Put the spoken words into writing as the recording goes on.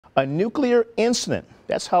A nuclear incident.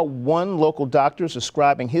 That's how one local doctor is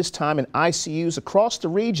describing his time in ICUs across the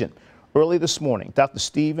region. Early this morning, Dr.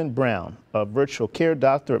 Stephen Brown, a virtual care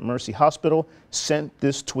doctor at Mercy Hospital, sent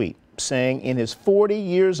this tweet saying in his 40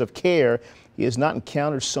 years of care, he has not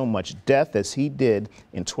encountered so much death as he did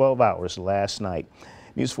in 12 hours last night.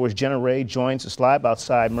 News 4's Jenna Ray joins us live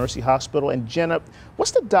outside Mercy Hospital. And Jenna,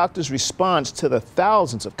 what's the doctor's response to the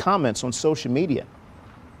thousands of comments on social media?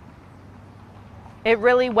 It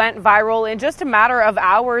really went viral in just a matter of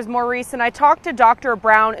hours, Maurice, and I talked to Dr.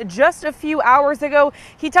 Brown just a few hours ago.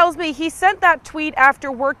 He tells me he sent that tweet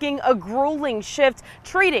after working a grueling shift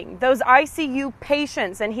treating those ICU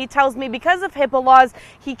patients, and he tells me because of HIPAA laws,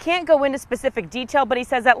 he can't go into specific detail, but he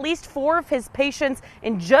says at least 4 of his patients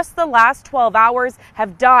in just the last 12 hours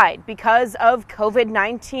have died because of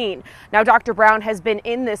COVID-19. Now, Dr. Brown has been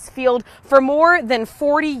in this field for more than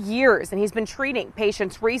 40 years, and he's been treating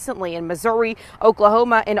patients recently in Missouri,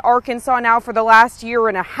 Oklahoma, and Arkansas now for the last year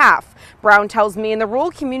and a half. Brown tells me in the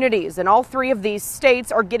rural communities in all 3 of these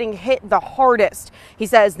states are getting hit the hardest. He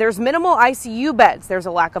says there's minimal ICU beds, there's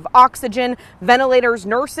a lack of oxygen, ventilators,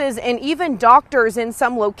 nurses, and even doctors in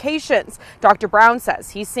some locations. Dr. Brown says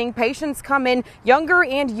he's seeing patients come in younger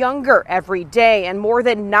and younger every day, and more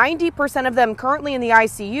than 90% of them currently in the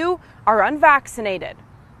ICU are unvaccinated.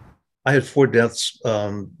 I had 4 deaths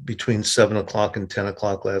between 7 o'clock and 10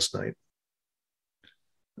 o'clock last night.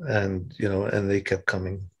 And, and they kept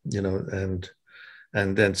coming, and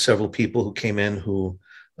then several people who came in who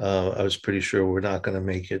I was pretty sure were not going to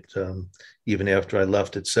make it, even after I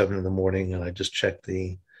left at 7 in the morning, and I just checked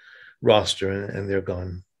the roster and they're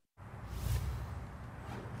gone.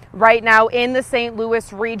 Right now in the St.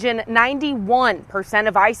 Louis region, 91%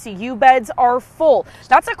 of ICU beds are full.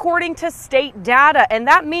 That's according to state data, and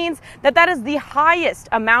that means that is the highest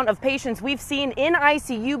amount of patients we've seen in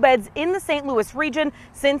ICU beds in the St. Louis region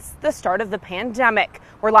since the start of the pandemic.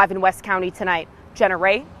 We're live in West County tonight. Jenna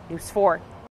Ray, News 4.